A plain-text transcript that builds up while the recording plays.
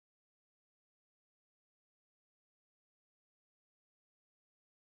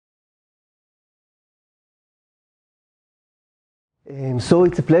So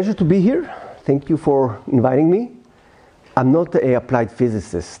it's a pleasure to be here. Thank you for inviting me. I'm not an applied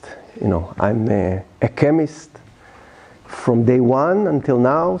physicist, I'm a chemist from day one until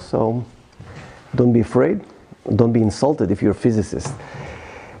now, so don't be afraid. Don't be insulted if you're a physicist.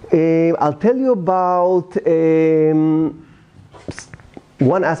 I'll tell you about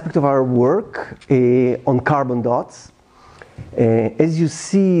one aspect of our work on carbon dots. As you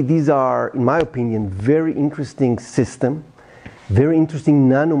see, these are, in my opinion, very interesting system, very interesting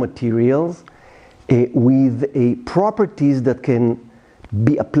nanomaterials with properties that can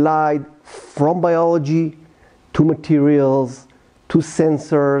be applied from biology to materials, to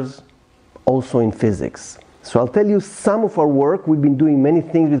sensors, also in physics. So I'll tell you some of our work. We've been doing many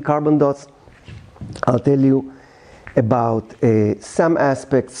things with carbon dots. I'll tell you about some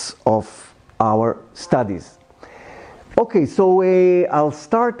aspects of our studies. Okay, so I'll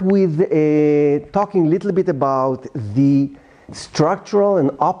start with talking a little bit about the structural and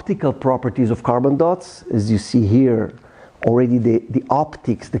optical properties of carbon dots. As you see here, already the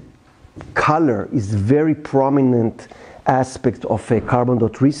optics, the color is very prominent aspect of carbon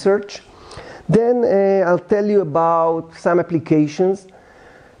dot research. Then I'll tell you about some applications.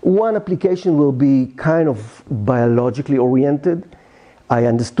 One application will be kind of biologically oriented. I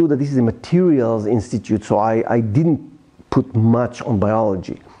understood that this is a materials institute, so I didn't put much on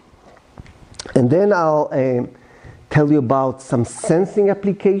biology. And then I'll tell you about some sensing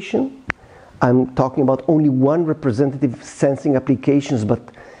application. I'm talking about only one representative sensing applications,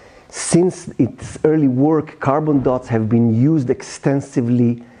 but since its early work, carbon dots have been used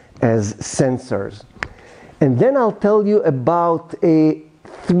extensively as sensors. And then I'll tell you about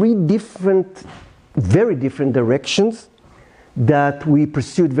three different, very different directions that we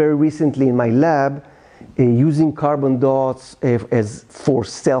pursued very recently in my lab, using carbon dots as for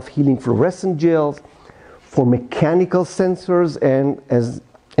self-healing fluorescent gels, for mechanical sensors,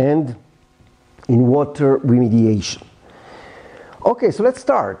 and in water remediation. Okay, so let's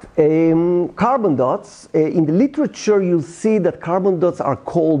start. Carbon dots. In the literature, you'll see that carbon dots are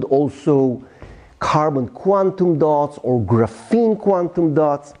called also carbon quantum dots or graphene quantum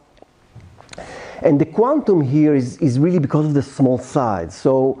dots. And the quantum here is really because of the small size.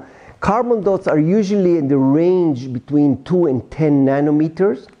 So carbon dots are usually in the range between 2 and 10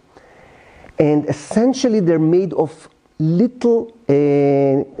 nanometers. And essentially, they're made of little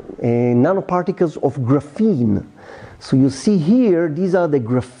nanoparticles of graphene. So you see here, these are the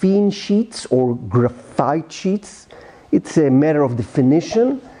graphene sheets or graphite sheets. It's a matter of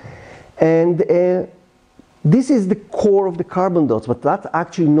definition. And this is the core of the carbon dots, but that's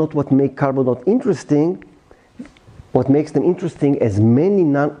actually not what makes carbon dots interesting. What makes them interesting, as many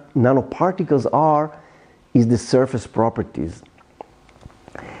nanoparticles are, is the surface properties.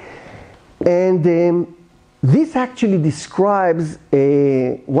 And this actually describes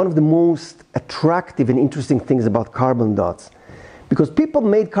one of the most attractive and interesting things about carbon dots. Because people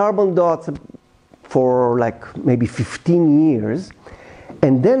made carbon dots for like maybe 15 years,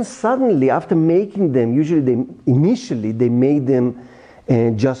 and then suddenly after making them, initially they made them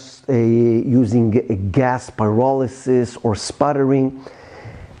just using gas pyrolysis or sputtering.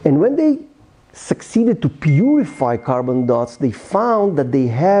 And when they succeeded to purify carbon dots, they found that they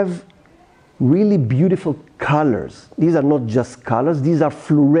have really beautiful colors. These are not just colors, these are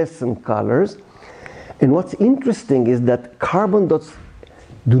fluorescent colors. And what's interesting is that carbon dots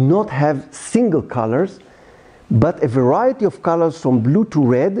do not have single colors, but a variety of colors from blue to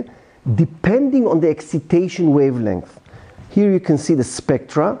red, depending on the excitation wavelength. Here you can see the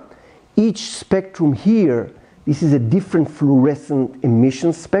spectra. Each spectrum here, this is a different fluorescent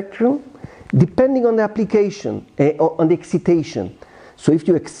emission spectrum, depending on the application, on the excitation. So if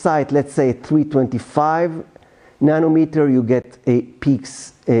you excite, let's say, 325 nanometer, you get a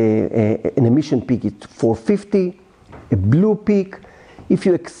peaks, an emission peak at 450, a blue peak. If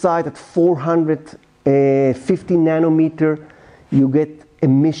you excite at 450 nanometer, you get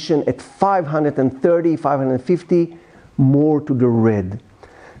emission at 530, 550, more to the red.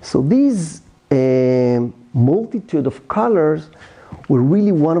 So these multitude of colors were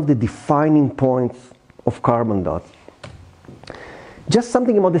really one of the defining points of carbon dots. Just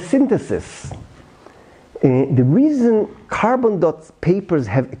something about the synthesis. The reason carbon dot papers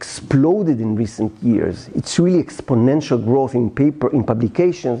have exploded in recent years, it's really exponential growth in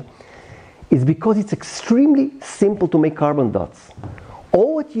publications, is because it's extremely simple to make carbon dots.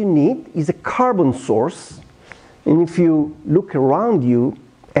 All what you need is a carbon source, and if you look around you,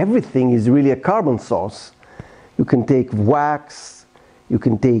 everything is really a carbon source. You can take wax, you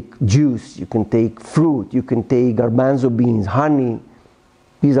can take juice, you can take fruit, you can take garbanzo beans, honey.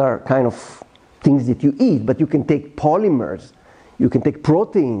 These are kind of things that you eat, but you can take polymers. you can take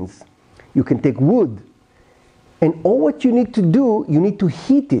proteins, you can take wood. And all what you need to do, you need to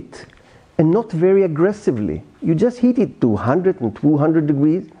heat it, and not very aggressively. You just heat it to 100 and 200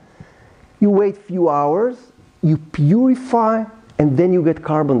 degrees. You wait a few hours, you purify, and then you get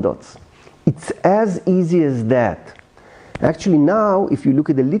carbon dots. It's as easy as that. Actually now, if you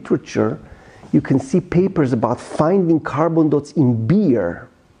look at the literature, you can see papers about finding carbon dots in beer,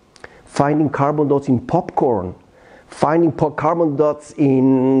 finding carbon dots in popcorn, finding carbon dots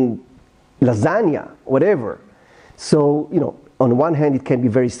in lasagna, whatever. So, on one hand it can be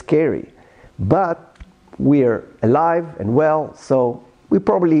very scary, but we're alive and well, so we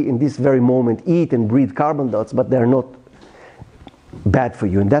probably in this very moment eat and breathe carbon dots, but they're not bad for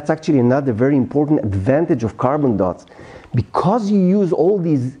you. And that's actually another very important advantage of carbon dots. Because you use all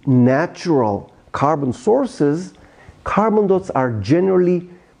these natural carbon sources, carbon dots are generally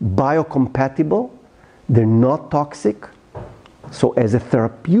biocompatible, they're not toxic, so as a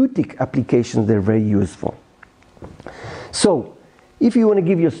therapeutic application they're very useful. So if you want to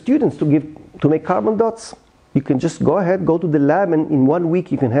give your students to make carbon dots, you can just go ahead, go to the lab, and in 1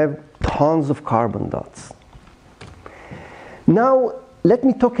 week you can have tons of carbon dots. Now let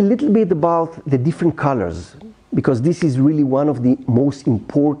me talk a little bit about the different colors, because this is really one of the most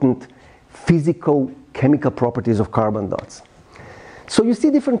important physical chemical properties of carbon dots. So you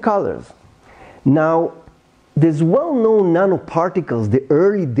see different colors. Now there's well-known nanoparticles, the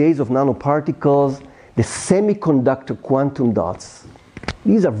early days of nanoparticles, the semiconductor quantum dots.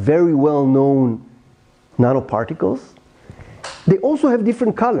 These are very well-known nanoparticles. They also have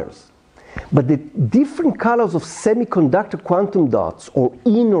different colors. But the different colors of semiconductor quantum dots or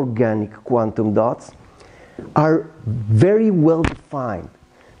inorganic quantum dots are very well defined.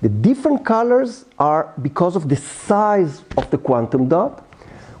 The different colors are because of the size of the quantum dot,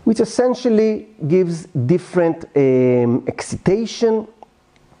 which essentially gives different excitation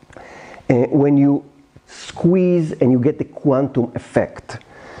when you squeeze and you get the quantum effect.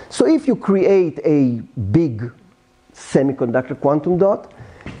 So if you create a big semiconductor quantum dot,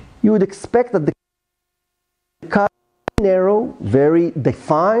 you would expect that the color narrow, very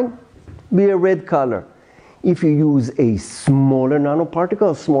defined, be a red color. If you use a smaller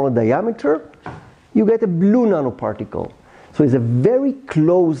nanoparticle, a smaller diameter, you get a blue nanoparticle. So it's a very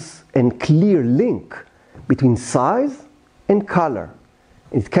close and clear link between size and color.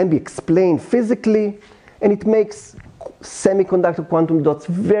 It can be explained physically, and it makes semiconductor quantum dots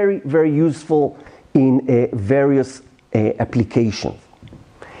very, very useful in various applications.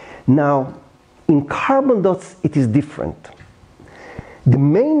 Now, in carbon dots, it is different.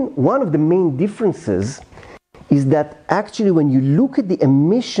 One of the main differences is that actually when you look at the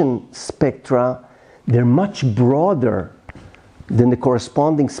emission spectra, they're much broader than the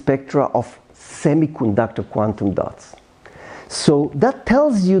corresponding spectra of semiconductor quantum dots. So that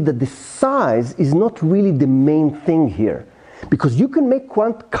tells you that the size is not really the main thing here, because you can make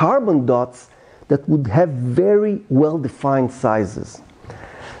carbon dots that would have very well-defined sizes.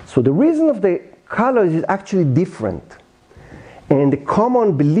 So the reason of the colors is actually different. And the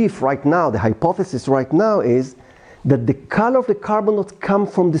common belief right now, the hypothesis right now is that the color of the carbon dots come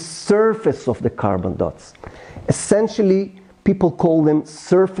from the surface of the carbon dots. Essentially, people call them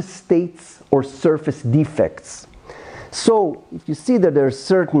surface states or surface defects. So if you see that there are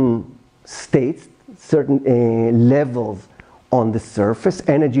certain states, certain levels on the surface,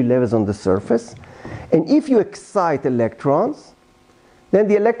 energy levels on the surface, and if you excite electrons, then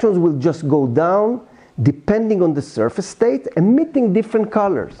the electrons will just go down depending on the surface state, emitting different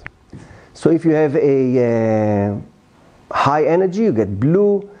colors. So if you have a high energy, you get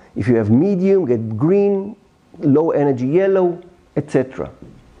blue. If you have medium, you get green, low energy, yellow, etc.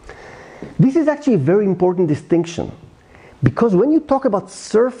 This is actually a very important distinction, because when you talk about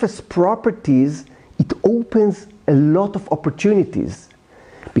surface properties, it opens a lot of opportunities,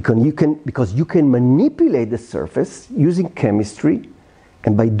 because you can manipulate the surface using chemistry,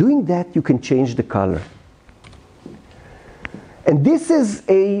 and by doing that you can change the color. And this is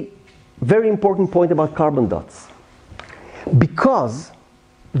a very important point about carbon dots, because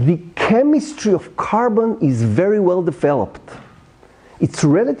the chemistry of carbon is very well developed. It's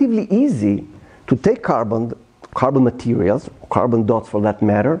relatively easy to take carbon materials, carbon dots for that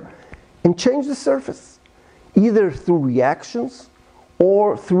matter, and change the surface, either through reactions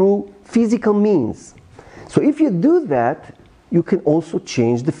or through physical means. So if you do that, you can also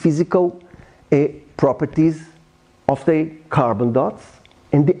change the physical properties of the carbon dots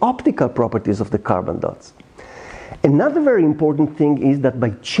and the optical properties of the carbon dots. Another very important thing is that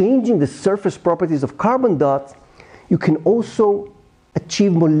by changing the surface properties of carbon dots, you can also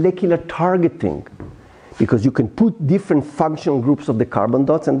achieve molecular targeting. because you can put different functional groups of the carbon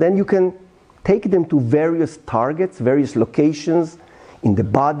dots, and then you can take them to various targets, various locations in the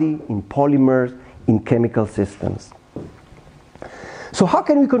body, in polymers, in chemical systems. So how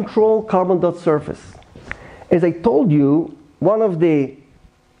can we control carbon dot surface? As I told you, one of the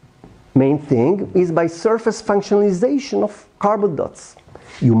main thing is by surface functionalization of carbon dots.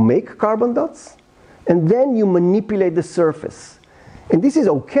 You make carbon dots, and then you manipulate the surface. And this is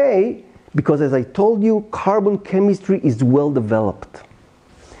okay, because as I told you, carbon chemistry is well developed.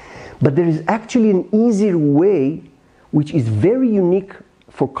 But there is actually an easier way, which is very unique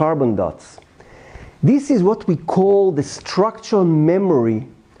for carbon dots. This is what we call the structural memory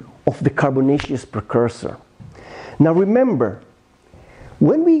of the carbonaceous precursor. Now remember,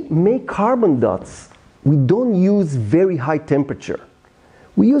 when we make carbon dots, we don't use very high temperature.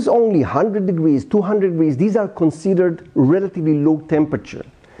 We use only 100 degrees, 200 degrees. These are considered relatively low temperature.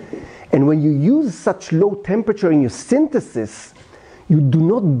 And when you use such low temperature in your synthesis, you do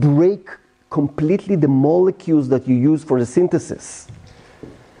not break completely the molecules that you use for the synthesis.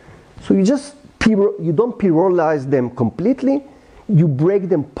 So you don't pyrolyze them completely, you break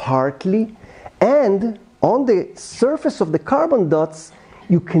them partly, and on the surface of the carbon dots,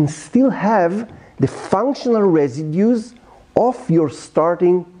 you can still have the functional residues of your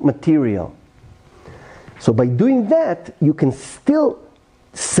starting material. So by doing that, you can still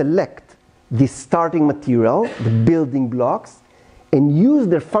select the starting material, the building blocks, and use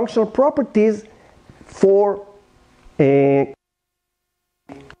their functional properties for carbon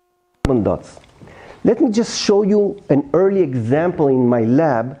dots. Let me just show you an early example in my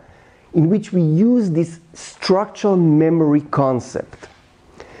lab in which we use this structural memory concept.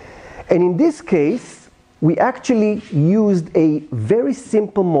 And in this case, we actually used a very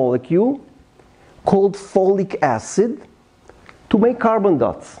simple molecule called folic acid to make carbon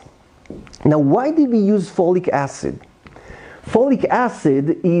dots. Now, why did we use folic acid? Folic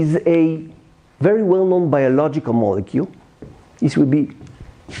acid is a very well-known biological molecule. This will be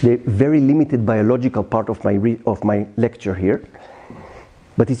the very limited biological part of my lecture here,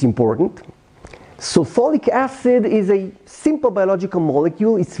 but it's important. So folic acid is a simple biological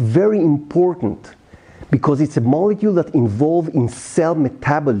molecule. It's very important because it's a molecule that involves in cell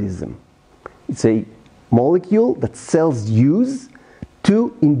metabolism. It's a molecule that cells use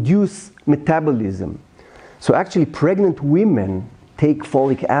to induce metabolism. So actually pregnant women take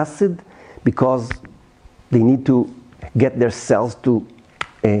folic acid because they need to get their cells to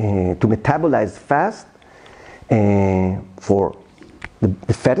metabolize fast for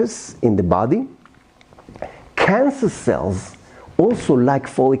the fetus in the body. Cancer cells also like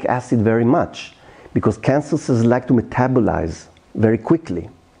folic acid very much because cancer cells like to metabolize very quickly,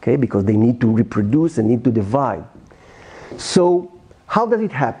 okay, because they need to reproduce and need to divide. So how does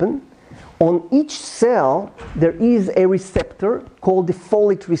it happen? On each cell there is a receptor called the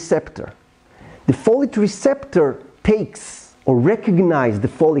folate receptor. The folate receptor takes or recognizes the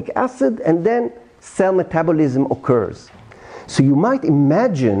folic acid, and then cell metabolism occurs. So you might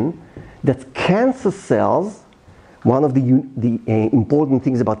imagine that cancer cells, one of the important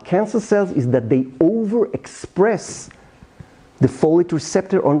things about cancer cells is that they overexpress the folate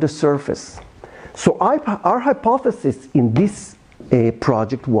receptor on the surface. So our hypothesis in this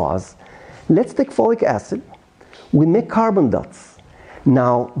project was, let's take folic acid, we make carbon dots.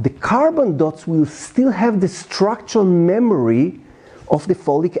 Now, the carbon dots will still have the structural memory of the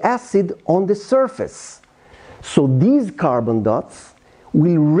folic acid on the surface. So these carbon dots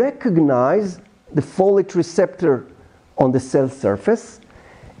will recognize the folate receptor on the cell surface,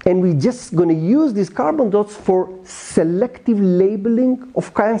 and we're just going to use these carbon dots for selective labeling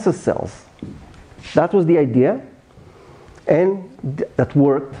of cancer cells. That was the idea, and that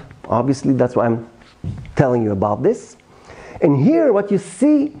worked. Obviously, that's why I'm telling you about this. And here what you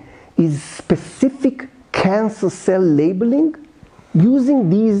see is specific cancer cell labeling using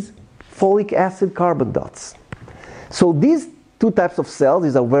these folic acid carbon dots. So these two types of cells,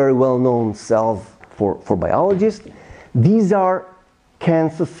 these are very well-known cells for biologists. These are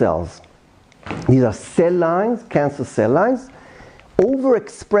cancer cells. These are cell lines, cancer cell lines,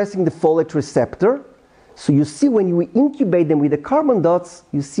 overexpressing the folate receptor. So you see when you incubate them with the carbon dots,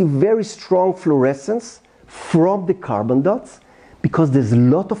 you see very strong fluorescence from the carbon dots because there's a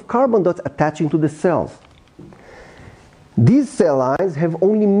lot of carbon dots attaching to the cells. These cell lines have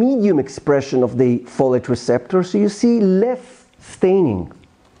only medium expression of the folate receptor, so you see less staining.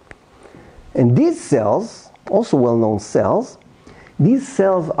 And these cells, also well-known cells, these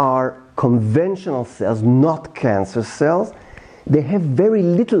cells are conventional cells, not cancer cells. They have very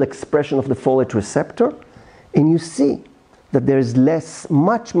little expression of the folate receptor, and you see that there is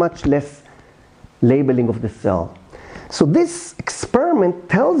much less labeling of the cell. So this experiment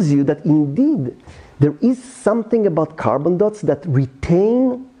tells you that indeed there is something about carbon dots that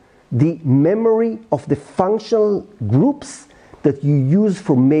retain the memory of the functional groups that you use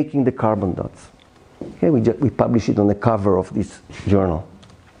for making the carbon dots. Okay, we publish it on the cover of this journal.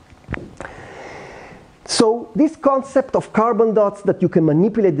 So this concept of carbon dots that you can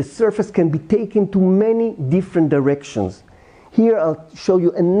manipulate the surface can be taken to many different directions. Here I'll show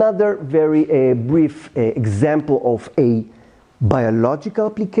you another very brief example of a biological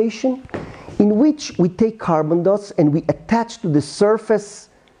application in which we take carbon dots and we attach to the surface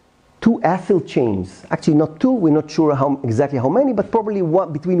two acyl chains. Actually not two, we're not sure exactly how many, but probably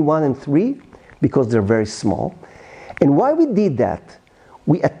between 1 and 3 because they're very small. And why we did that?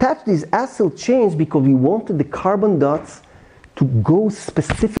 We attached these acyl chains because we wanted the carbon dots to go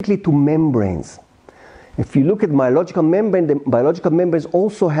specifically to membranes. If you look at biological membrane, the biological membranes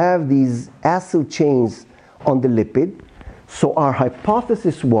also have these acyl chains on the lipid. So our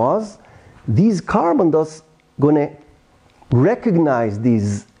hypothesis was these carbon dots going to recognize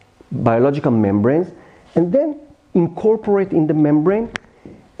these biological membranes and then incorporate in the membrane,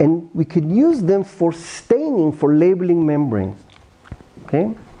 and we could use them for staining, for labeling membranes.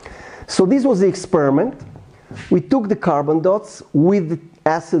 Okay? So this was the experiment. We took the carbon dots with the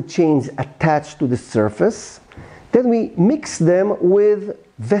acyl chains attached to the surface. Then we mixed them with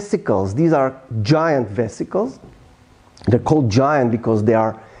vesicles. These are giant vesicles. They're called giant because they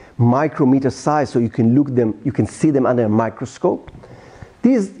are micrometer size, so you can see them under a microscope.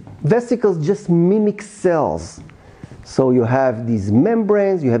 These vesicles just mimic cells. So you have these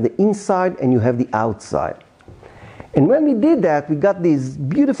membranes, you have the inside, and you have the outside. And when we did that, we got these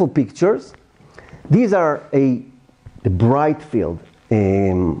beautiful pictures. These are the bright field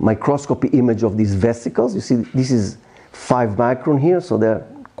microscopy image of these vesicles. You see, this is 5 micron here, so they're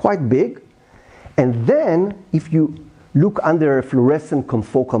quite big. And then, if you look under a fluorescent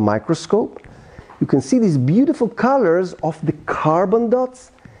confocal microscope, you can see these beautiful colors of the carbon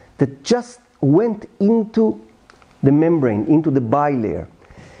dots that just went into the membrane, into the bilayer.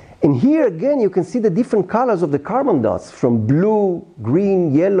 And here again, you can see the different colors of the carbon dots, from blue,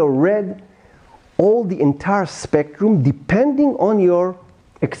 green, yellow, red, all the entire spectrum, depending on your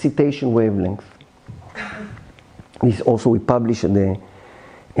excitation wavelength. This also we publish in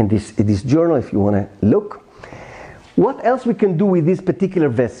this journal if you want to look. What else we can do with these particular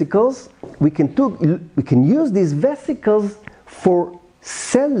vesicles? We can use these vesicles for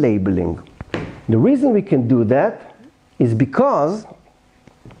cell labeling. The reason we can do that is because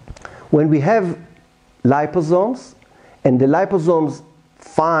when we have liposomes and the liposomes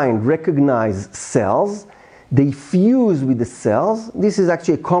recognize cells, they fuse with the cells. This is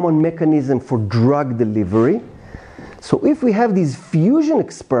actually a common mechanism for drug delivery. So if we have these fusion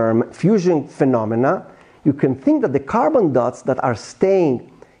phenomena, you can think that the carbon dots that are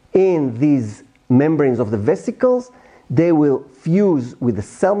staying in these membranes of the vesicles, they will fuse with the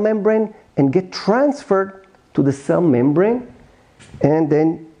cell membrane and get transferred to the cell membrane and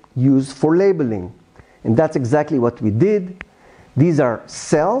then used for labeling. And that's exactly what we did. These are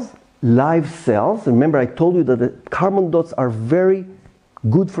cells, live cells. Remember, I told you that the carbon dots are very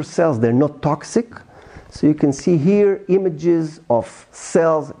good for cells. They're not toxic. So you can see here images of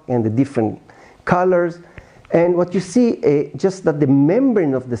cells and the different colors. And what you see, just that the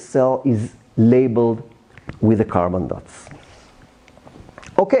membrane of the cell is labeled with the carbon dots.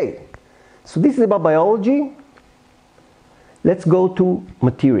 Okay, so this is about biology. Let's go to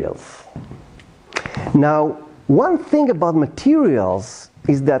materials. Now, one thing about materials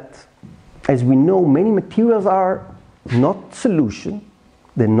is that, as we know, many materials are not solution.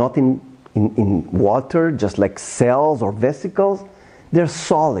 They're not in water, just like cells or vesicles. They're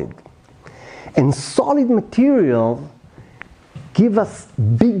solid. And solid materials give us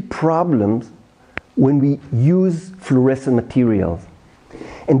big problems when we use fluorescent materials.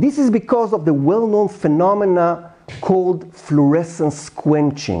 And this is because of the well-known phenomena called fluorescence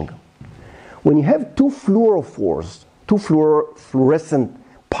quenching. When you have two fluorophores, two fluorescent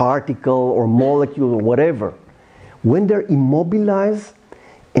particle or molecule or whatever, when they're immobilized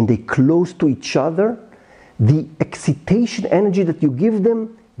and they close to each other, the excitation energy that you give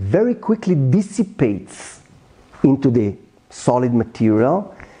them very quickly dissipates into the solid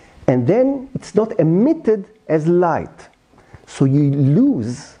material, and then it's not emitted as light. So you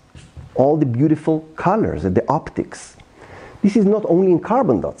lose all the beautiful colors and the optics. This is not only in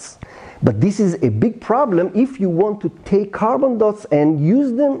carbon dots, but this is a big problem if you want to take carbon dots and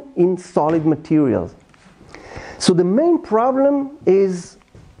use them in solid materials. So the main problem is,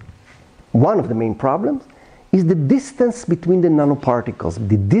 one of the main problems, is the distance between the nanoparticles,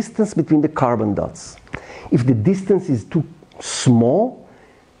 the distance between the carbon dots. If the distance is too small,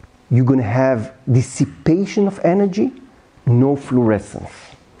 you're going to have dissipation of energy, no fluorescence.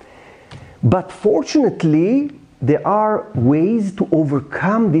 But fortunately, there are ways to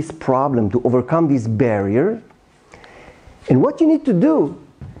overcome this problem, to overcome this barrier. And what you need to do,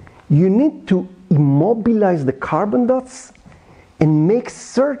 you need to immobilize the carbon dots and make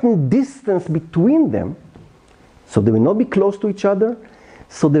certain distance between them, so they will not be close to each other,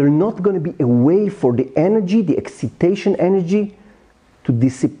 so they're not going to be a way for the energy, the excitation energy, to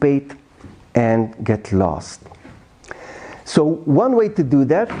dissipate and get lost. So one way to do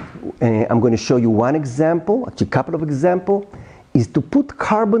that, I'm going to show you one example, actually a couple of examples, is to put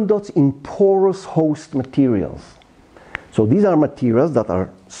carbon dots in porous host materials. So these are materials that are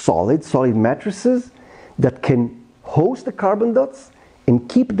solid matrices that can host the carbon dots and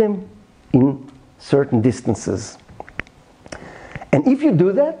keep them in certain distances. And if you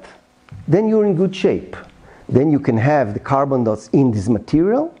do that, then you're in good shape. Then you can have the carbon dots in this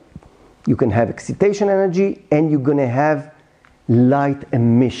material, you can have excitation energy, and you're going to have light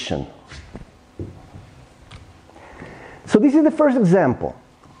emission. So this is the first example.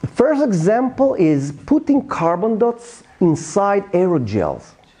 The first example is putting carbon dots inside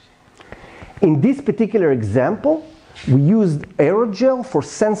aerogels. In this particular example, we used aerogel for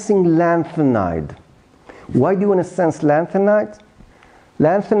sensing lanthanide. Why do you want to sense lanthanides?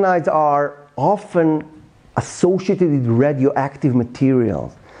 Lanthanides are often associated with radioactive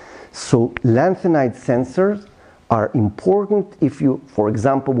materials. So lanthanide sensors are important if you, for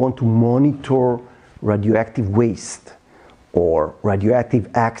example, want to monitor radioactive waste or radioactive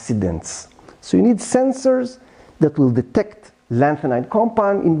accidents. So you need sensors that will detect lanthanide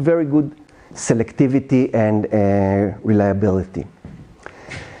compound in very good selectivity and reliability.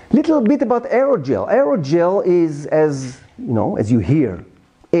 Little bit about aerogel. Aerogel is, as you know, as you hear,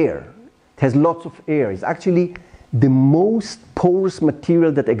 air. It has lots of air. It's actually the most porous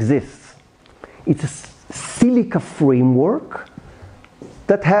material that exists. It's a silica framework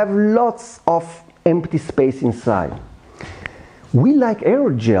that have lots of empty space inside. We like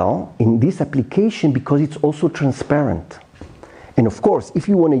aerogel in this application because it's also transparent. And of course, if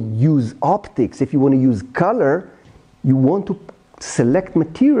you want to use optics, if you want to use color, you want to select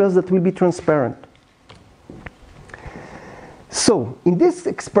materials that will be transparent. So, in this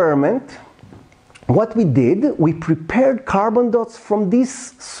experiment, what we did, we prepared carbon dots from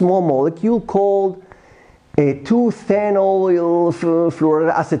this small molecule called 2-thanoyl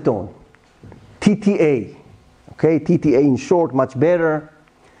fluoroacetone, TTA. Okay, TTA in short, much better.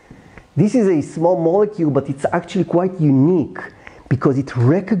 This is a small molecule, but it's actually quite unique because it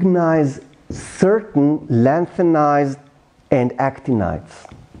recognizes certain lanthanides and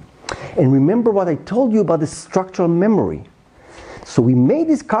actinides. And remember what I told you about the structural memory. So we made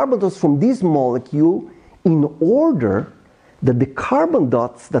these carbon dots from this molecule in order that the carbon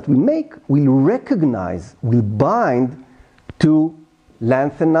dots that we make will recognize, will bind to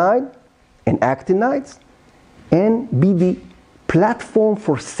lanthanide and actinides and be the platform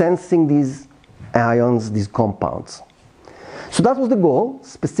for sensing these ions, these compounds. So that was the goal,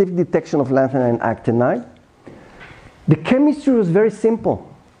 specific detection of lanthanide and actinide. The chemistry was very simple.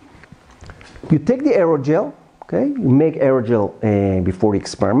 You take the aerogel, okay, you make aerogel before the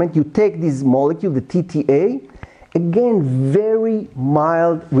experiment. You take this molecule, the TTA, again, very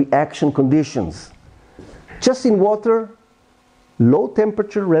mild reaction conditions. Just in water, low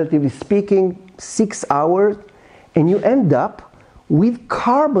temperature, relatively speaking, 6 hours, and you end up with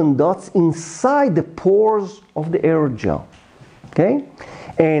carbon dots inside the pores of the aerogel. Okay?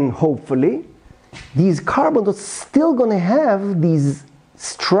 And hopefully, these carbon dots still going to have these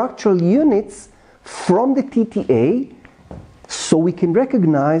structural units from the TTA so we can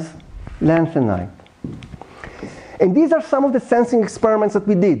recognize lanthanide. And these are some of the sensing experiments that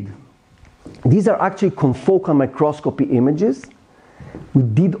we did. These are actually confocal microscopy images. We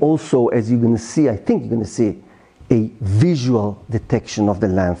did also, as you're going to see, I think you're going to see, a visual detection of the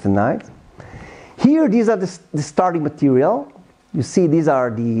lanthanide. Here, these are the starting material. You see, these are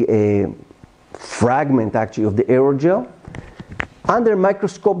the fragment, actually, of the aerogel. Under a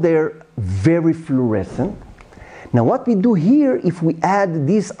microscope, they're very fluorescent. Now, what we do here, if we add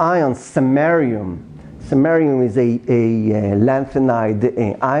these ions, samarium is a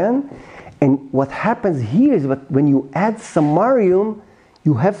lanthanide ion, and what happens here is that when you add samarium,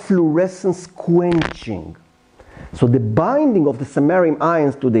 you have fluorescence quenching. So the binding of the samarium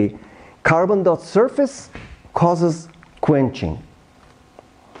ions to the carbon dot surface causes quenching.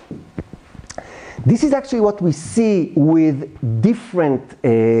 This is actually what we see with different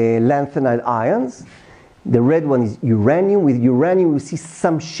lanthanide ions. The red one is uranium. With uranium, we see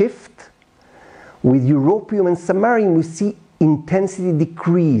some shift. With europium and samarium, we see intensity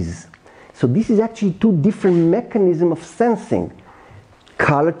decrease. So this is actually two different mechanisms of sensing.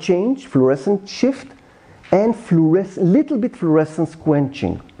 Color change, fluorescent shift, and little bit fluorescence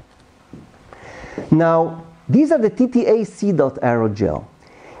quenching. Now, these are the TTA C-dot aerogel.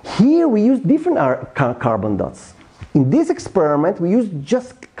 Here we use different carbon dots. In this experiment, we use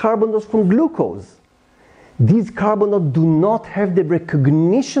just carbon dots from glucose. These carbon dots do not have the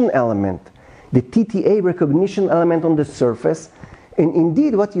recognition element, the TTA recognition element on the surface. And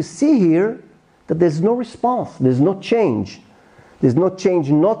indeed, what you see here, that there's no response, there's no change. There's no change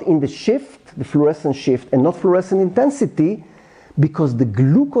not in the shift, the fluorescent shift, and not fluorescent intensity, because the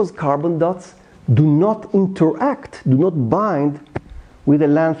glucose carbon dots do not interact, do not bind with the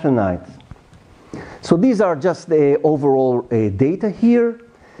lanthanides. So these are just the overall data here.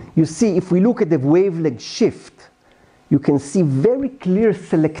 You see, if we look at the wavelength shift, you can see very clear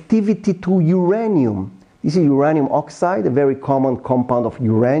selectivity to uranium. This is uranium oxide, a very common compound of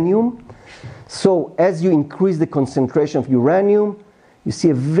uranium. So as you increase the concentration of uranium, you see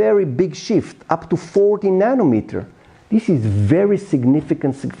a very big shift, up to 40 nanometer. This is very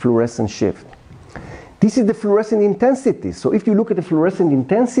significant fluorescent shift. This is the fluorescent intensity. So if you look at the fluorescent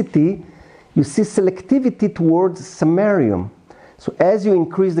intensity, you see selectivity towards samarium. So as you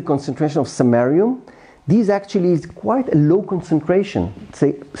increase the concentration of samarium, this actually is quite a low concentration.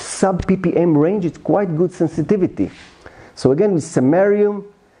 Say sub-ppm range, it's quite good sensitivity. So again, with samarium,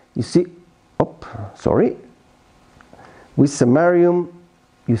 you see, with samarium,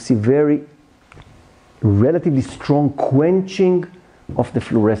 you see very relatively strong quenching of the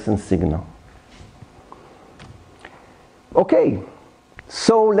fluorescent signal. Okay,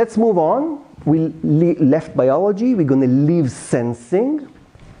 so let's move on. We left biology, we're going to leave sensing,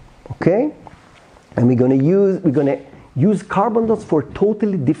 okay? And we're going to use carbon dots for a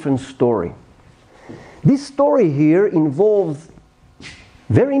totally different story. This story here involves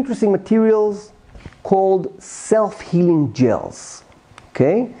very interesting materials called self-healing gels,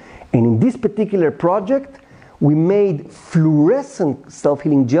 okay? And in this particular project, we made fluorescent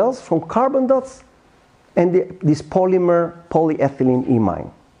self-healing gels from carbon dots and this polymer polyethylene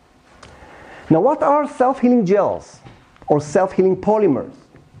imine. Now, what are self-healing gels or self-healing polymers?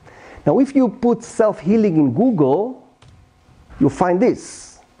 Now, if you put self-healing in Google, you'll find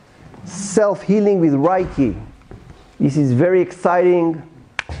this. Self-healing with Reiki. This is very exciting.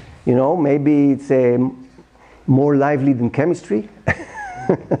 You know, maybe it's more lively than chemistry.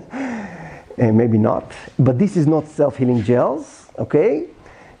 And maybe not. But this is not self-healing gels, okay?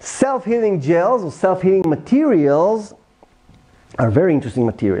 Self-healing gels or self-healing materials are very interesting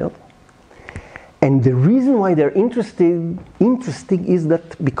materials. And the reason why they're interesting is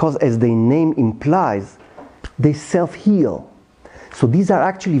that because, as the name implies, they self-heal. So these are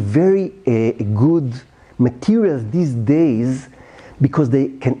actually very good materials these days because they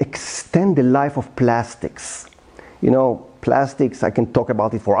can extend the life of plastics. You know, plastics, I can talk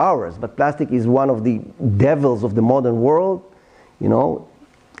about it for hours, but plastic is one of the devils of the modern world, you know,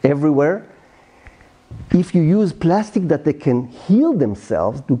 everywhere. If you use plastic that they can heal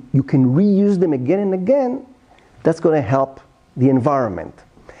themselves, you can reuse them again and again, that's going to help the environment.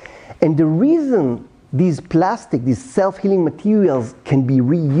 And the reason these self-healing materials can be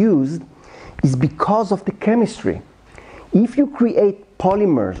reused is because of the chemistry. If you create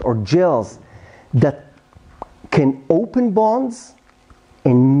polymers or gels that can open bonds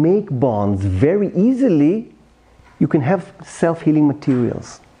and make bonds very easily, you can have self-healing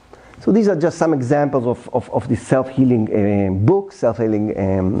materials. So these are just some examples of the self-healing books,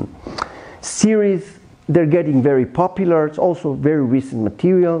 self-healing series. They're getting very popular. It's also very recent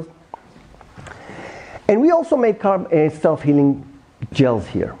materials. And we also made self-healing gels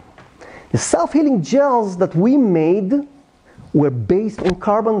here. The self-healing gels that we made were based on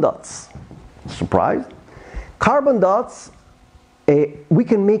carbon dots. Surprise? Carbon dots, we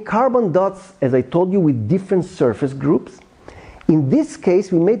can make carbon dots, as I told you, with different surface groups. In this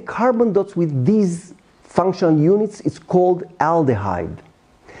case, we made carbon dots with these functional units. It's called aldehyde.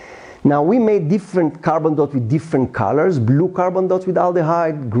 Now, we made different carbon dots with different colors. Blue carbon dots with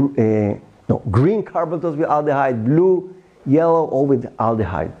aldehyde, green carbon dots with aldehyde, blue, yellow, all with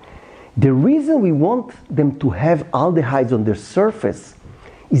aldehyde. The reason we want them to have aldehydes on their surface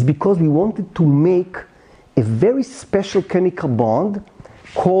is because we wanted to make a very special chemical bond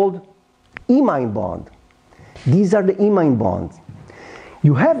called imine bond. These are the imine bonds.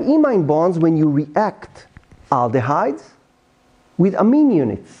 You have imine bonds when you react aldehydes with amine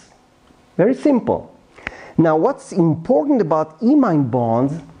units. Very simple. Now, what's important about imine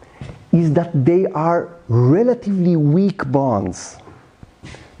bonds is that they are relatively weak bonds.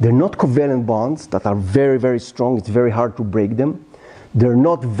 They're not covalent bonds that are very, very strong. It's very hard to break them. They're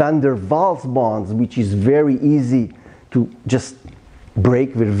not van der Waals bonds, which is very easy to just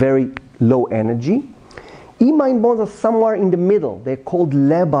break with very low energy. Imine bonds are somewhere in the middle. They're called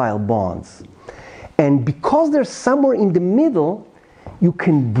labile bonds. And because they're somewhere in the middle, you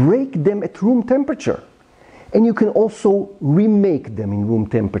can break them at room temperature. And you can also remake them in room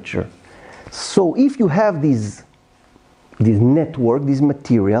temperature. So if you have this network, this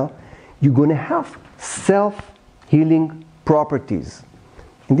material, you're going to have self-healing properties.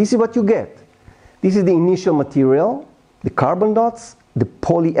 And this is what you get. This is the initial material, the carbon dots, the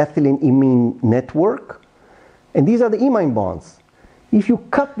polyethylene imine network, and these are the imine bonds. If you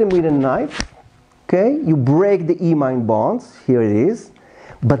cut them with a knife, okay, you break the imine bonds, here it is,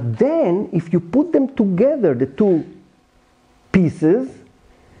 but then if you put them together, the two pieces,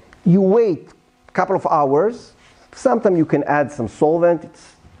 you wait a couple of hours. Sometimes you can add some solvent,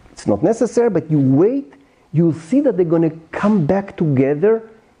 it's not necessary, but you wait, you'll see that they're going to come back together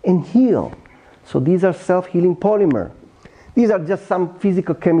and heal. So these are self-healing polymer. These are just some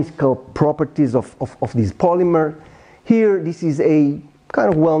physical chemical properties of this polymer. Here, this is a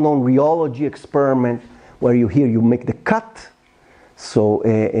kind of well-known rheology experiment where you make the cut. So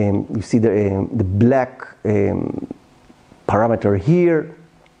you see the black parameter here.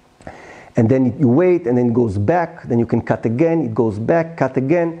 And then you wait, and then it goes back. Then you can cut again. It goes back, cut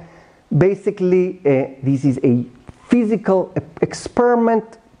again. Basically, this is a physical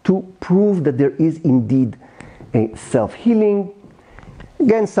experiment to prove that there is indeed a self-healing.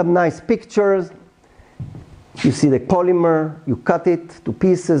 Again, some nice pictures. You see the polymer, you cut it to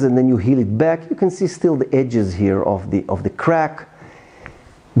pieces, and then you heal it back. You can see still the edges here of the crack.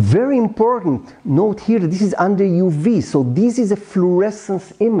 Very important, note here that this is under UV, so this is a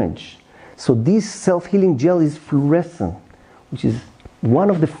fluorescence image. So this self-healing gel is fluorescent, which is one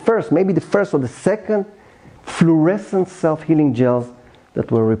of the first, maybe the first or the second fluorescent self-healing gels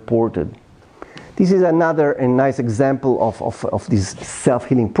that were reported. This is another nice example of these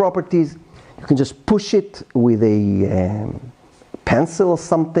self-healing properties. You can just push it with a pencil or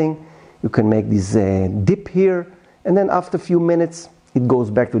something. You can make this dip here, and then after a few minutes it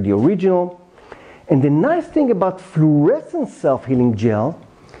goes back to the original. And the nice thing about fluorescent self-healing gel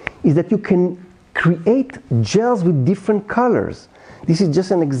is that you can create gels with different colors. This is just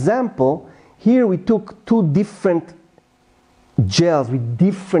an example. Here we took two different gels with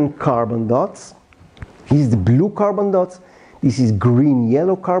different carbon dots. This is the blue carbon dots. This is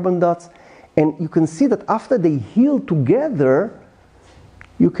green-yellow carbon dots. And you can see that after they heal together,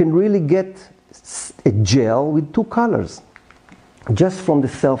 you can really get a gel with two colors, just from the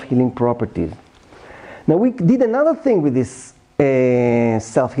self-healing properties. Now we did another thing with this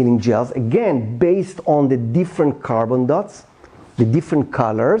self-healing gels, again based on the different carbon dots, the different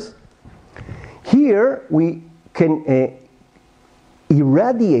colors. Here we can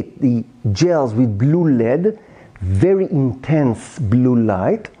irradiate the gels with blue LED, very intense blue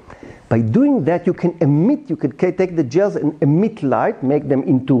light. By doing that, you can emit, you can take the gels and emit light, make them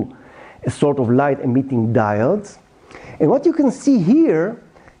into a sort of light emitting diodes. And what you can see here,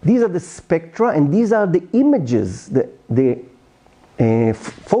 these are the spectra, and these are the images, the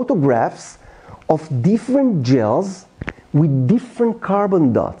photographs of different gels with different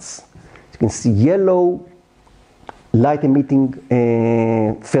carbon dots. You can see yellow, light emitting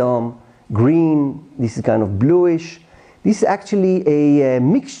film, green, this is kind of bluish. This is actually a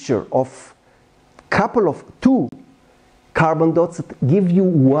mixture of two carbon dots that give you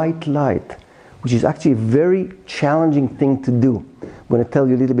white light, which is actually a very challenging thing to do. I'm going to tell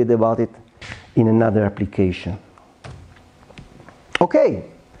you a little bit about it in another application. Okay,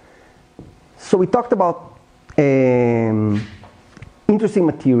 so we talked about interesting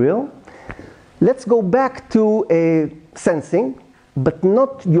material. Let's go back to sensing, but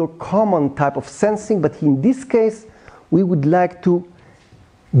not your common type of sensing, but in this case, we would like to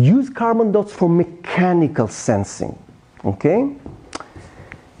use carbon dots for mechanical sensing. Okay?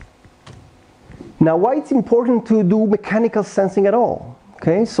 Now, why it's important to do mechanical sensing at all?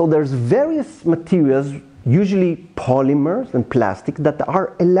 Okay, so there's various materials, usually polymers and plastic, that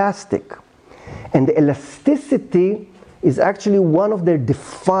are elastic. And the elasticity is actually one of their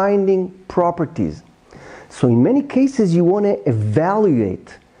defining properties. So in many cases, you want to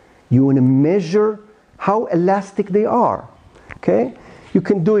evaluate, you want to measure how elastic they are. Okay? You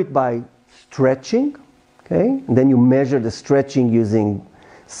can do it by stretching, okay? And then you measure the stretching using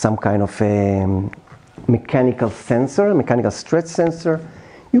some kind of a mechanical sensor, mechanical stretch sensor.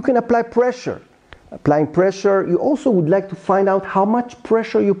 You can apply pressure. Applying pressure, you also would like to find out how much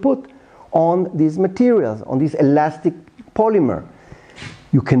pressure you put on these materials, on this elastic polymer.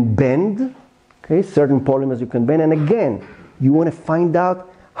 You can bend, okay, certain polymers you can bend, and again, you want to find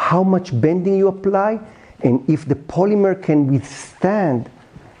out how much bending you apply and if the polymer can withstand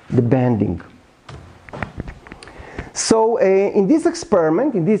the bending. So in this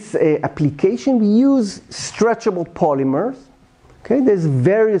experiment, in this application, we use stretchable polymers. Okay, there's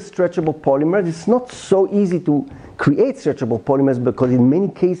various stretchable polymers. It's not so easy to create stretchable polymers because in many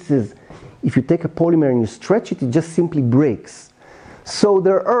cases, if you take a polymer and you stretch it, it just simply breaks. So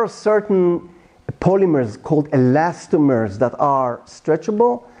there are certain polymers called elastomers that are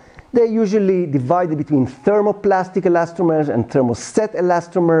stretchable. They're usually divided between thermoplastic elastomers and thermoset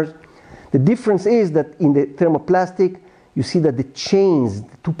elastomers. The difference is that in the thermoplastic, you see that the chains,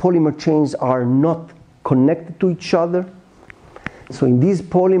 the two polymer chains, are not connected to each other. So in these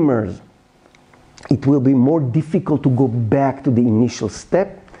polymers, it will be more difficult to go back to the initial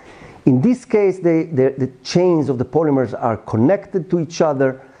step. In this case, the chains of the polymers are connected to each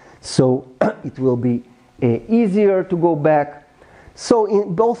other, so it will be easier to go back. So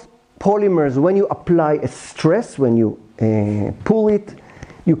in both polymers, when you apply a stress, when you pull it,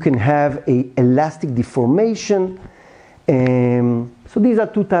 you can have an elastic deformation. So these are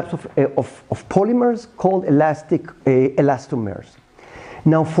two types of polymers called elastomers.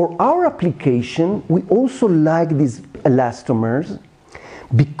 Now for our application, we also like these elastomers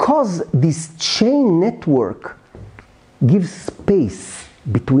because this chain network gives space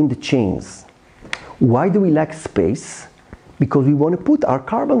between the chains. Why do we like space? Because we want to put our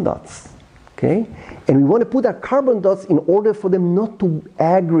carbon dots, okay? And we want to put our carbon dots in order for them not to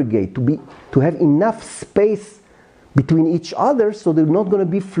aggregate, to have enough space between each other so they're not going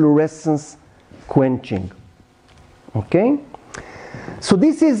to be fluorescence quenching, okay? So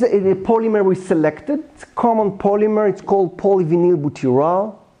this is the polymer we selected. It's a common polymer. It's called polyvinyl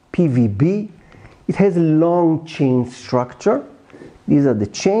butyral, PVB. It has a long chain structure. These are the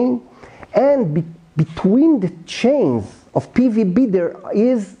chain. And between the chains of PVB, there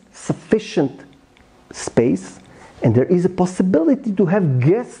is sufficient space. And there is a possibility to have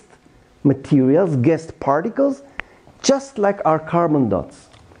guest materials, guest particles, just like our carbon dots.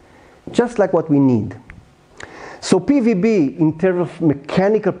 Just like what we need. So PVB, in terms of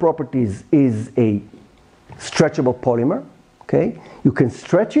mechanical properties, is a stretchable polymer. Okay? You can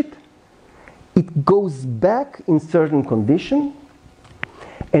stretch it. It goes back in certain conditions.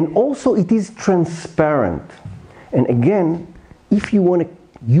 And also it is transparent. And again, if you want to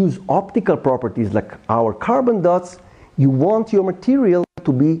use optical properties like our carbon dots, you want your material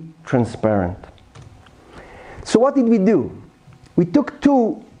to be transparent. So what did we do? We took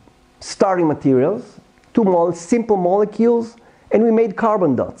two starting materials, two simple molecules, and we made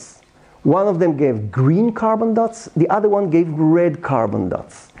carbon dots. One of them gave green carbon dots, the other one gave red carbon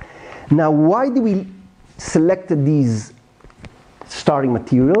dots. Now, why do we select these starting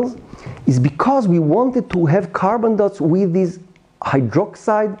materials? Is because we wanted to have carbon dots with these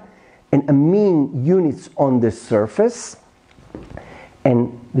hydroxide and amine units on the surface.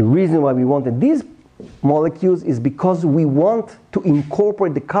 And the reason why we wanted these molecules is because we want to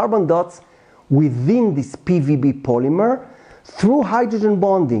incorporate the carbon dots within this PVB polymer through hydrogen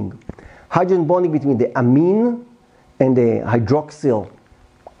bonding. Hydrogen bonding between the amine and the hydroxyl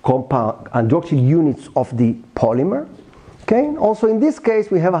units of the polymer. Okay? Also in this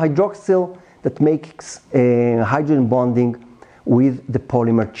case we have a hydroxyl that makes hydrogen bonding with the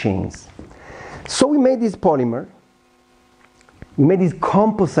polymer chains. So we made this polymer. We made this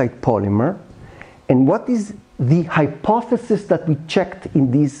composite polymer. And what is the hypothesis that we checked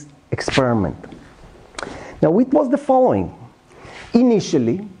in this experiment? Now it was the following.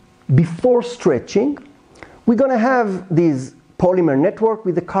 Initially, before stretching, we're going to have this polymer network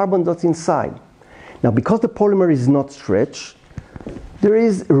with the carbon dots inside. Now because the polymer is not stretched, there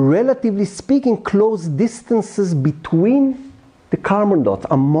is, relatively speaking, close distances between the carbon dots,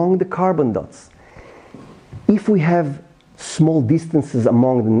 among the carbon dots. If we have small distances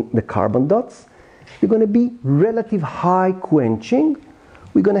among the carbon dots, they're going to be relative high quenching.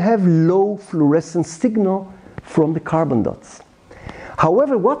 We're going to have low fluorescence signal from the carbon dots.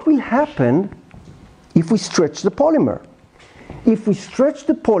 However, what will happen if we stretch the polymer? If we stretch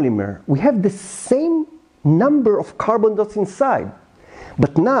the polymer, we have the same number of carbon dots inside.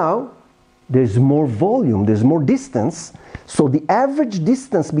 But now, there's more volume, there's more distance, so the average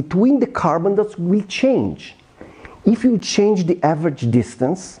distance between the carbon dots will change. If you change the average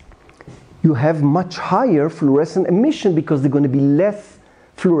distance, you have much higher fluorescent emission because there's going to be less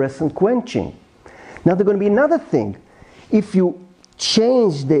fluorescent quenching. Now there's going to be another thing. If you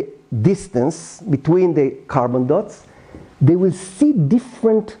change the distance between the carbon dots, they will see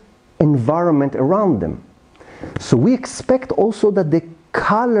different environment around them. So we expect also that the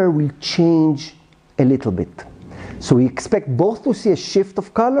color will change a little bit. So we expect both to see a shift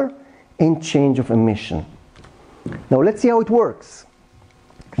of color and change of emission. Now let's see how it works.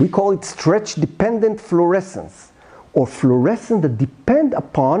 We call it stretch-dependent fluorescence, or fluorescence that depend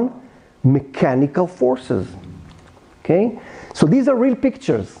upon mechanical forces. Okay? So these are real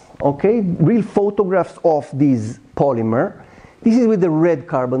pictures, okay? Real photographs of this polymer. This is with the red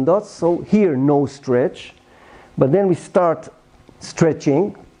carbon dots, so here no stretch. But then we start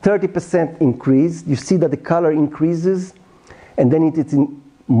stretching, 30% increase. You see that the color increases, and then it is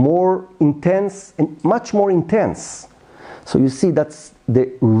more intense and much more intense. So you see that's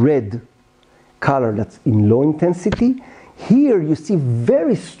the red color that's in low intensity. Here you see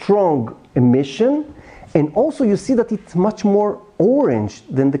very strong emission, and also you see that it's much more orange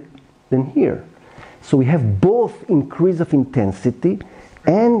than here. So we have both increase of intensity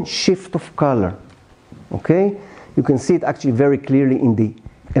and shift of color. Okay? You can see it actually very clearly in the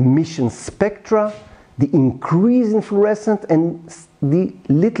emission spectra, the increase in fluorescence and the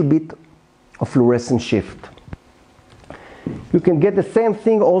little bit of fluorescence shift. You can get the same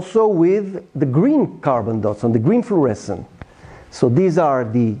thing also with the green carbon dots on the green fluorescent. So these are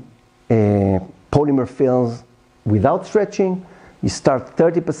the polymer films without stretching. You start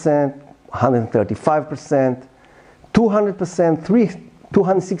 30%, 135%, 200%,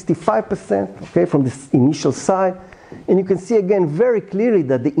 265%, okay, from this initial side. And you can see again very clearly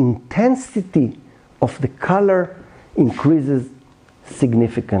that the intensity of the color increases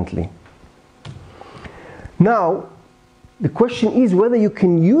significantly. Now, the question is whether you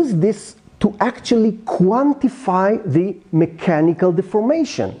can use this to actually quantify the mechanical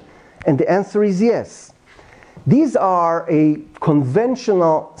deformation. And the answer is yes. These are a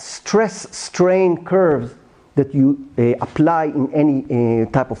conventional stress-strain curves that you apply in any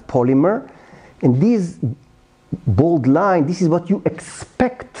type of polymer. And these bold line, this is what you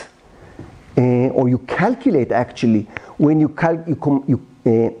expect or you calculate actually when you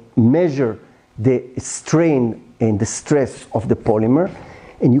measure the strain and the stress of the polymer.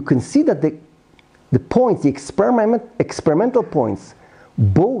 And you can see that the points, the experimental points,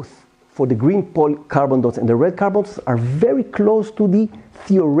 both for the green carbon dots and the red carbon dots, are very close to the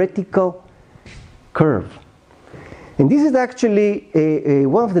theoretical curve. And this is actually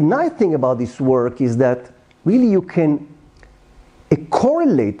one of the nice things about this work is that really you can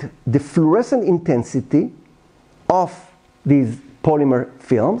correlate the fluorescent intensity of these polymer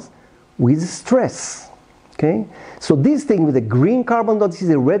films with stress. Okay? So this thing with the green carbon dot, this is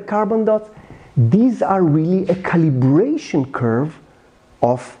a red carbon dot, these are really a calibration curve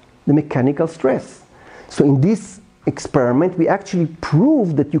of the mechanical stress. So in this experiment, we actually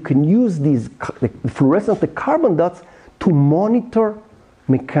proved that you can use these the fluorescence of the carbon dots to monitor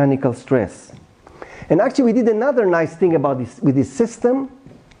mechanical stress. And actually we did another nice thing about this with this system,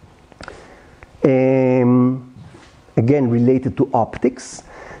 again related to optics.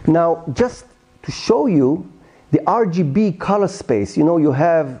 Now just to show you the RGB color space, you know, you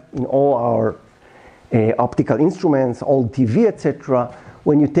have in all our optical instruments, old TV, etc.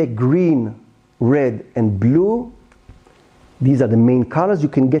 When you take green, red and blue, these are the main colors. You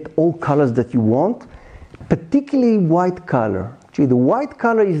can get all colors that you want, particularly white color. Actually, the white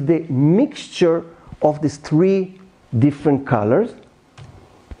color is the mixture of these three different colors.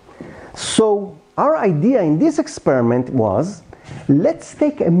 So our idea in this experiment was, let's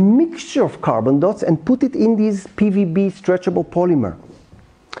take a mixture of carbon dots and put it in this PVB stretchable polymer.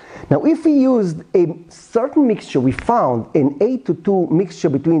 Now if we used a certain mixture, we found an 8:2 mixture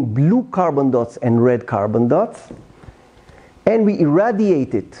between blue carbon dots and red carbon dots, and we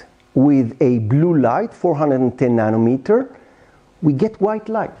irradiate it with a blue light, 410 nanometer, we get white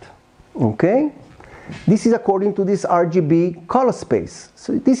light. Okay? This is according to this RGB color space.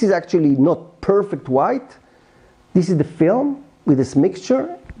 So this is actually not perfect white. This is the film with this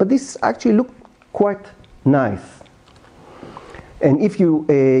mixture, but this actually looked quite nice. And if you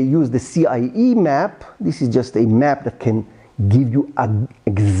use the CIE map, this is just a map that can give you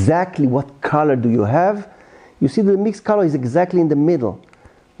exactly what color do you have. You see the mixed color is exactly in the middle,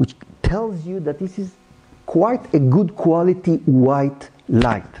 which tells you that this is quite a good quality white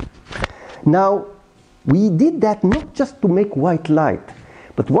light. Now, we did that not just to make white light,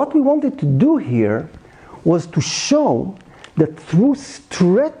 but what we wanted to do here was to show that through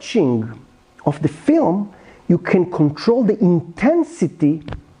stretching of the film, you can control the intensity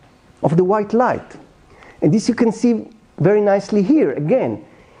of the white light. And this you can see very nicely here. Again,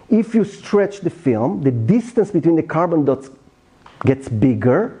 if you stretch the film, the distance between the carbon dots gets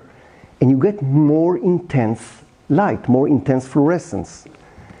bigger, and you get more intense light, more intense fluorescence.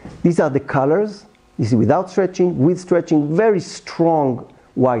 These are the colors. You see without stretching, with stretching, very strong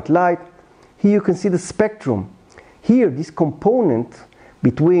white light. Here you can see the spectrum. Here, this component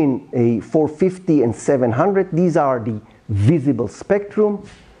between a 450 and 700, these are the visible spectrum.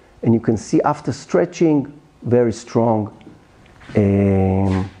 And you can see after stretching, very strong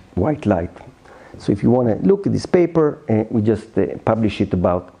white light. So if you want to look at this paper, we just published it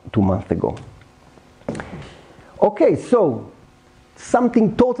about 2 months ago. Okay, so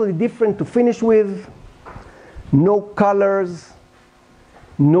something totally different to finish with. No colors,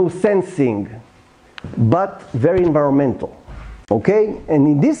 no sensing, but very environmental. Okay, and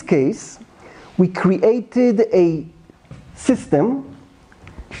in this case, we created a system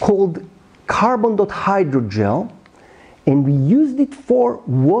called carbon dot hydrogel, and we used it for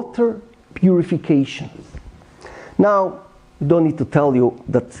water purification. Now, I don't need to tell you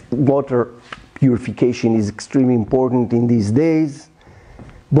that water purification is extremely important in these days,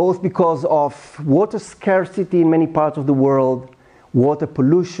 both because of water scarcity in many parts of the world, water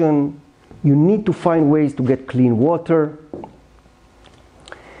pollution. You need to find ways to get clean water.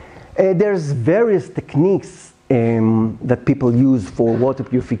 There's various techniques that people use for water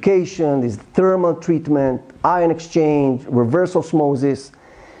purification. There's thermal treatment, ion exchange, reverse osmosis.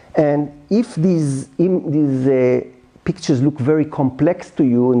 And if these pictures look very complex to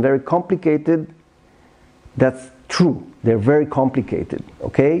you and very complicated, that's true. They're very complicated,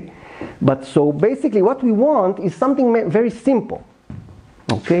 okay? But so basically what we want is something very simple,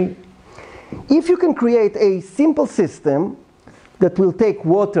 okay? If you can create a simple system that will take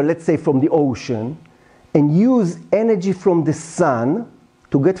water, let's say from the ocean, and use energy from the sun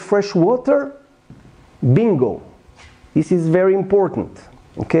to get fresh water, bingo. This is very important,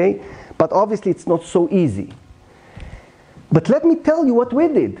 okay? But obviously it's not so easy. But let me tell you what we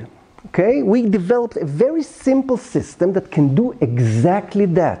did, okay? We developed a very simple system that can do exactly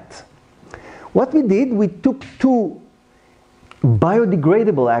that. What we did, we took two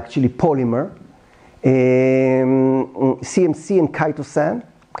biodegradable, actually, polymer, CMC and chitosan,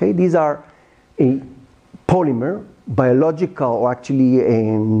 okay? These are a polymer, biological, or actually,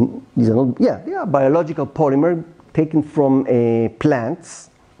 these are not, yeah, they are biological polymer taken from plants,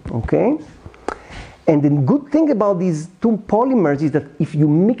 okay? And the good thing about these two polymers is that if you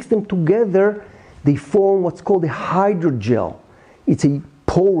mix them together, they form what's called a hydrogel. It's a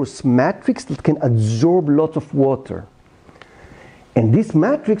porous matrix that can absorb lots of water. And this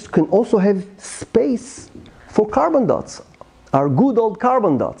matrix can also have space for carbon dots, our good old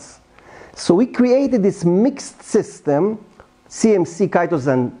carbon dots. So we created this mixed system, CMC,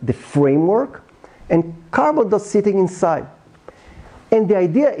 chitosan, the framework, and carbon dots sitting inside. And the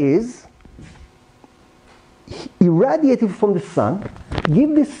idea is, irradiate it from the sun,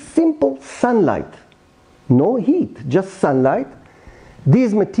 give this simple sunlight, no heat, just sunlight.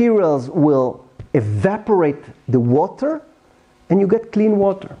 These materials will evaporate the water, and you get clean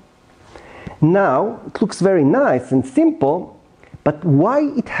water. Now, it looks very nice and simple, but why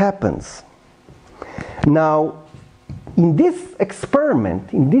it happens? Now, in this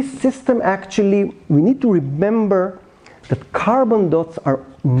experiment, in this system, actually, we need to remember that carbon dots are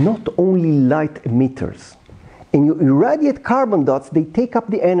not only light emitters. And you irradiate carbon dots, they take up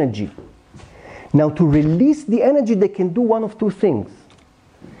the energy. Now, to release the energy, they can do one of two things.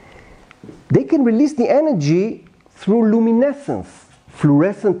 They can release the energy through luminescence,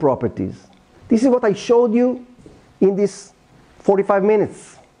 fluorescent properties. This is what I showed you in this 45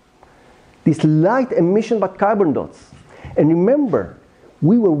 minutes. This light emission by carbon dots. And remember,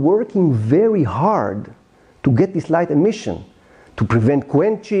 we were working very hard to get this light emission, to prevent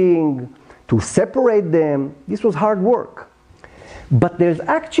quenching, to separate them. This was hard work. But there's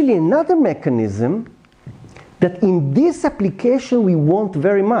actually another mechanism that in this application we want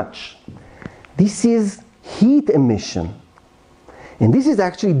very much. This is heat emission. And this is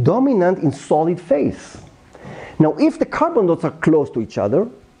actually dominant in solid phase. Now, if the carbon dots are close to each other,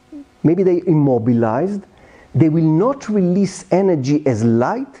 maybe they immobilized, they will not release energy as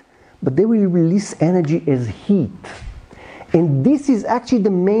light, but they will release energy as heat. And this is actually the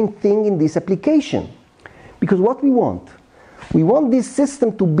main thing in this application. Because what we want this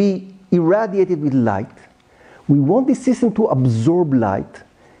system to be irradiated with light. We want this system to absorb light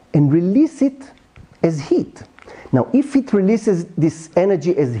and release it as heat. Now, if it releases this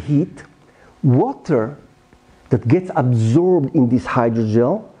energy as heat, water that gets absorbed in this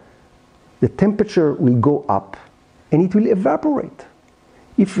hydrogel, the temperature will go up and it will evaporate.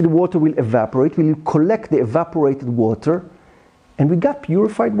 If the water will evaporate, we will collect the evaporated water and we got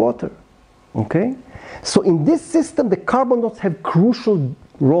purified water. Okay? So in this system, the carbon dots have crucial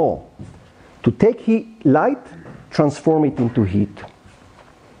role to take light, transform it into heat.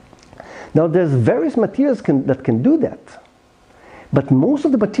 Now there's various materials that can do that. But most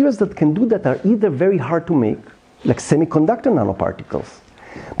of the materials that can do that are either very hard to make, like semiconductor nanoparticles.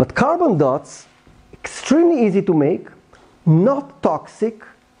 But carbon dots, extremely easy to make, not toxic,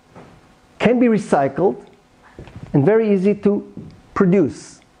 can be recycled, and very easy to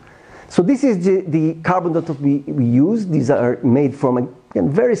produce. So this is the carbon dot that we use. These are made from a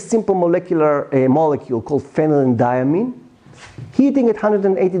very simple molecular molecule called phenylenediamine. Heating at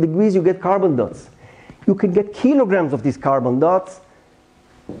 180 degrees, you get carbon dots. You can get kilograms of these carbon dots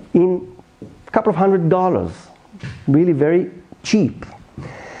in a couple of $100. Really very cheap.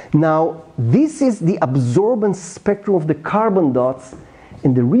 Now, this is the absorbance spectrum of the carbon dots.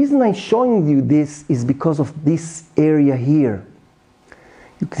 And the reason I'm showing you this is because of this area here.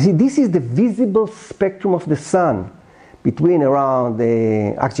 You can see this is the visible spectrum of the sun between around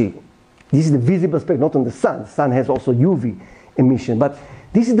actually, this is the visible spectrum, not on the sun. The sun has also UV emission, but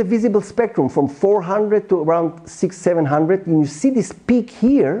this is the visible spectrum from 400 to around 600-700. And you see this peak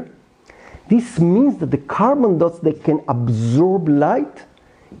here. This means that the carbon dots, they can absorb light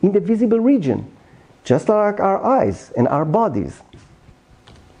in the visible region, just like our eyes and our bodies.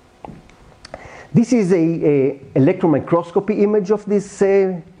 This is a electron microscopy image of this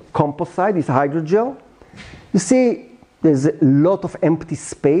composite, this hydrogel. You see there's a lot of empty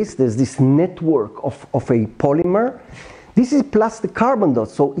space. There's this network of a polymer. This is plus the carbon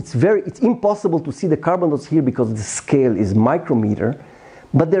dots, so it's impossible to see the carbon dots here because the scale is micrometer,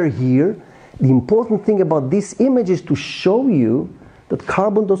 but they're here. The important thing about this image is to show you that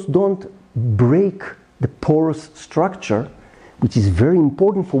carbon dots don't break the porous structure, which is very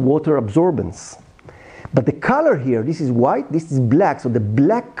important for water absorbance. But the color here, this is white, this is black, so the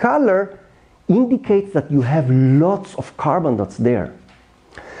black color indicates that you have lots of carbon dots there.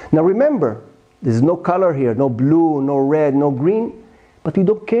 Now remember, there's no color here, no blue, no red, no green, but we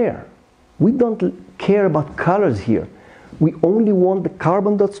don't care. We don't care about colors here. We only want the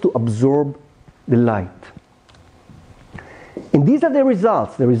carbon dots to absorb the light. And these are the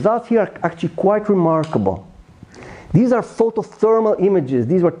results. The results here are actually quite remarkable. These are photothermal images.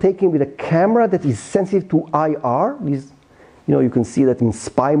 These were taken with a camera that is sensitive to IR. These, you can see that in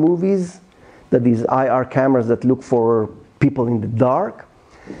spy movies, that these IR cameras that look for people in the dark.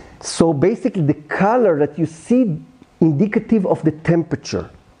 So basically the color that you see indicative of the temperature.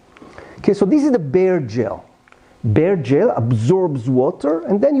 Okay, so this is the bare gel. Bare gel absorbs water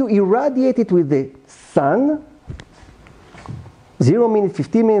and then you irradiate it with the sun. 0 minutes,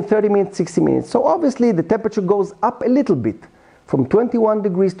 15 minutes, 30 minutes, 60 minutes. So obviously the temperature goes up a little bit from 21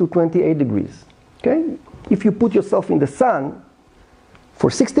 degrees to 28 degrees. Okay? If you put yourself in the sun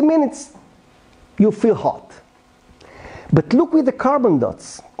for 60 minutes, you'll feel hot. But look with the carbon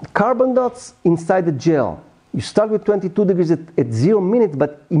dots. Carbon dots inside the gel. You start with 22 degrees at 0 minutes,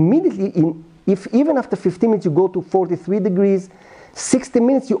 but immediately, even after 15 minutes, you go to 43 degrees. 60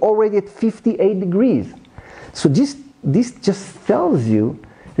 minutes, you're already at 58 degrees. So this just tells you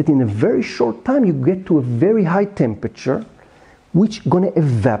that in a very short time, you get to a very high temperature, which is going to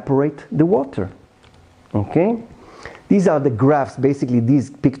evaporate the water. Okay? These are the graphs, basically these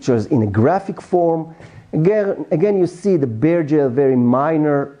pictures in a graphic form. Again, you see the bare gel, very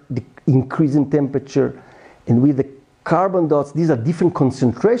minor increase in temperature. And with the carbon dots, these are different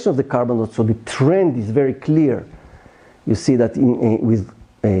concentrations of the carbon dots, so the trend is very clear. You see that with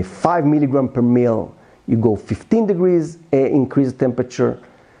 5 milligram per mil, you go 15 degrees increased temperature.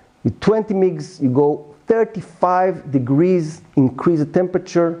 With 20 mg, you go 35 degrees increased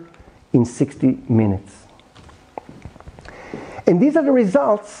temperature in 60 minutes. And these are the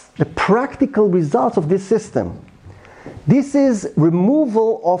results, the practical results of this system. This is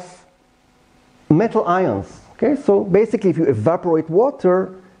removal of metal ions. Okay, so basically if you evaporate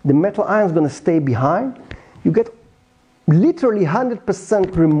water, the metal ion is going to stay behind. You get literally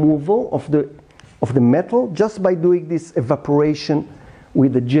 100% removal of the metal just by doing this evaporation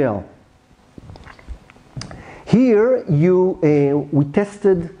with the gel. Here we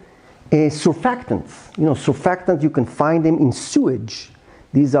tested surfactants. Surfactants, you can find them in sewage.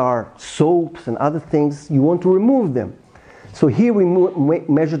 These are soaps and other things. You want to remove them. So here we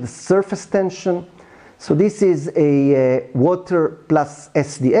measure the surface tension. So this is a water plus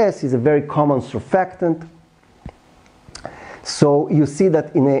SDS, is a very common surfactant. So you see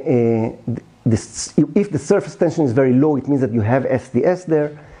that if the surface tension is very low, it means that you have SDS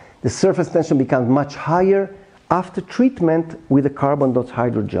there. The surface tension becomes much higher after treatment with the carbon dot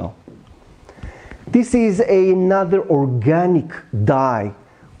hydrogel. This is another organic dye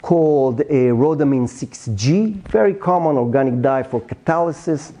called a rhodamine 6G, very common organic dye for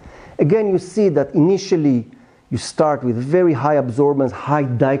catalysis. Again, you see that initially You start with very high absorbance, high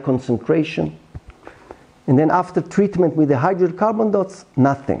dye concentration. And then after treatment with the hydrogen carbon dots,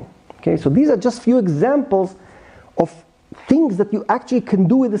 nothing. Okay, so these are just few examples of things that you actually can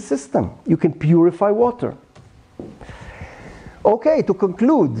do with the system. You can purify water. Okay, to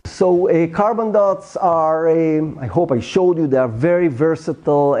conclude, so carbon dots are, I hope I showed you, they are very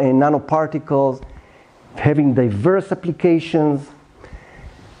versatile nanoparticles, having diverse applications.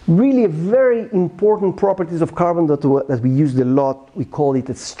 Really, very important properties of carbon dot that we use a lot. We call it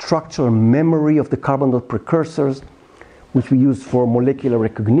a structural memory of the carbon dot precursors, which we use for molecular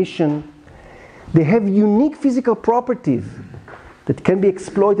recognition. They have unique physical properties that can be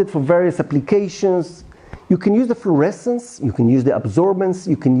exploited for various applications. You can use the fluorescence, you can use the absorbance,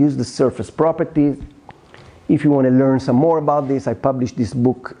 you can use the surface properties. If you want to learn some more about this, I published this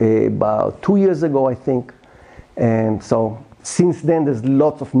book about 2 years ago, I think. And so since then, there's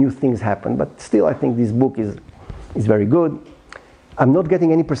lots of new things happen. But still, I think this book is very good. I'm not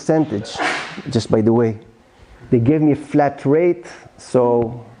getting any percentage, just by the way. They gave me a flat rate,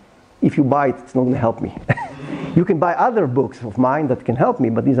 so if you buy it, it's not going to help me. You can buy other books of mine that can help me,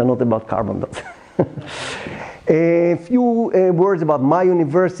 but these are not about carbon dots. A few words about my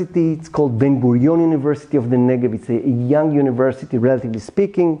university. It's called Gurion University of the Negev. It's a young university, relatively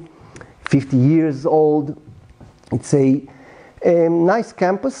speaking, 50 years old. It's a nice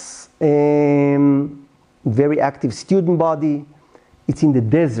campus, very active student body. It's in the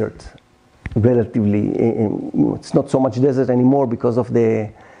desert, relatively. It's not so much desert anymore because of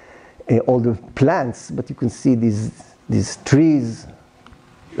all the plants, but you can see these trees,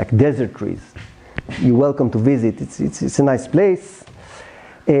 like desert trees. You're welcome to visit. It's a nice place.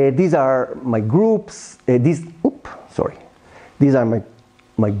 These are my groups. These are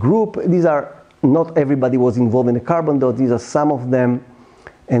my group. These are not everybody was involved in the carbon dot. These are some of them,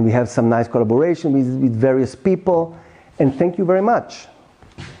 and we have some nice collaboration with various people. And thank you very much.